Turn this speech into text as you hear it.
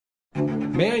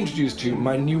May I introduce to you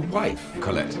my new wife,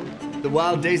 Colette? The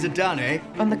wild days are done, eh?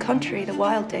 On the contrary, the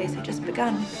wild days have just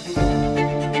begun.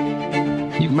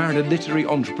 You've married a literary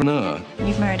entrepreneur.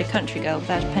 You've married a country girl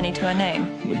without a penny to her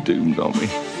name. We're doomed, aren't we?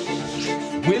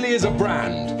 Willie is a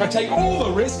brand. I take all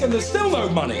the risk and there's still no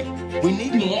money. We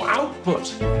need more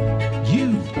output.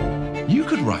 You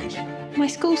could write. My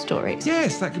school stories?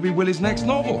 Yes, that could be Willie's next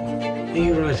novel. Are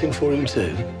you writing for him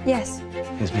too? Yes.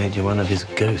 He's made you one of his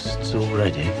ghosts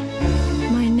already.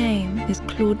 My name is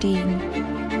Claudine.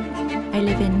 I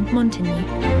live in Montigny.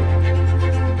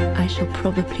 I shall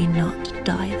probably not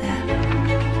die there.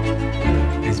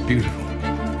 It's beautiful.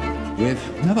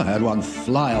 We've never had one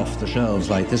fly off the shelves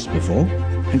like this before.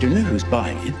 And you know who's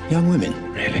buying it? Young women.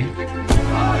 Really?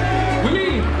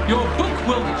 Willie, your book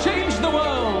will change the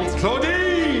world!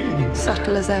 Claudine!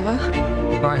 Subtle as ever.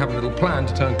 I have a little plan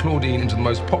to turn Claudine into the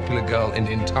most popular girl in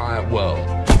the entire world.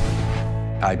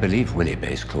 I believe Willie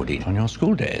based Claudine on your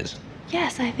school days.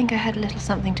 Yes, I think I had a little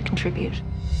something to contribute.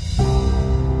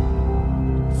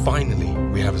 Finally,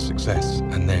 we have a success,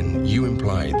 and then you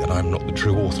imply that I'm not the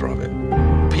true author of it.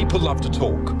 People love to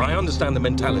talk. I understand the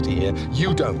mentality here.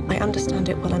 You don't. I understand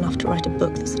it well enough to write a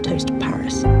book that's the toast of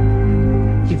Paris.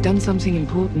 You've done something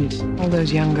important. All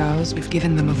those young girls, we've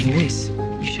given them a voice.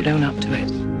 You should own up to it.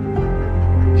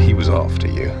 He was after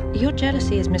you. Your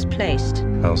jealousy is misplaced.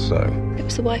 How so? It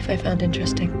was the wife I found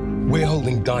interesting. We're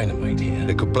holding dynamite here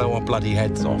that could blow our bloody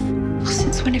heads off.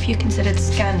 Since when have you considered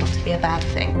scandal to be a bad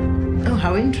thing? Oh,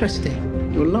 how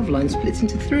interesting. Your love line splits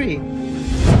into 3.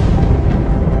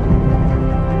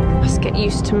 Must get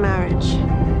used to marriage.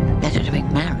 Better to make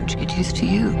marriage get used to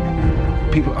you.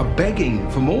 People are begging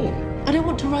for more. I don't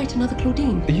want to write another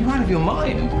Claudine. Are you out of your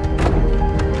mind?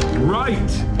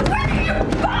 Right!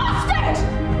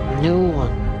 No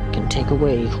one can take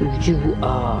away who you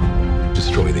are.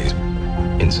 Destroy these.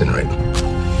 Incinerate them.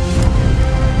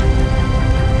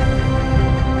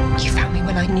 You found me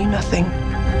when I knew nothing.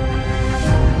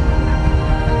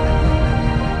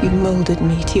 You molded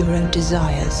me to your own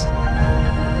desires.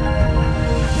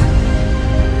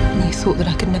 And you thought that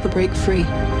I could never break free.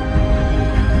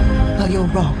 Well, you're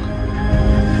wrong.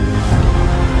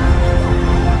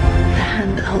 The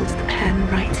hand that holds the pen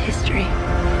writes history.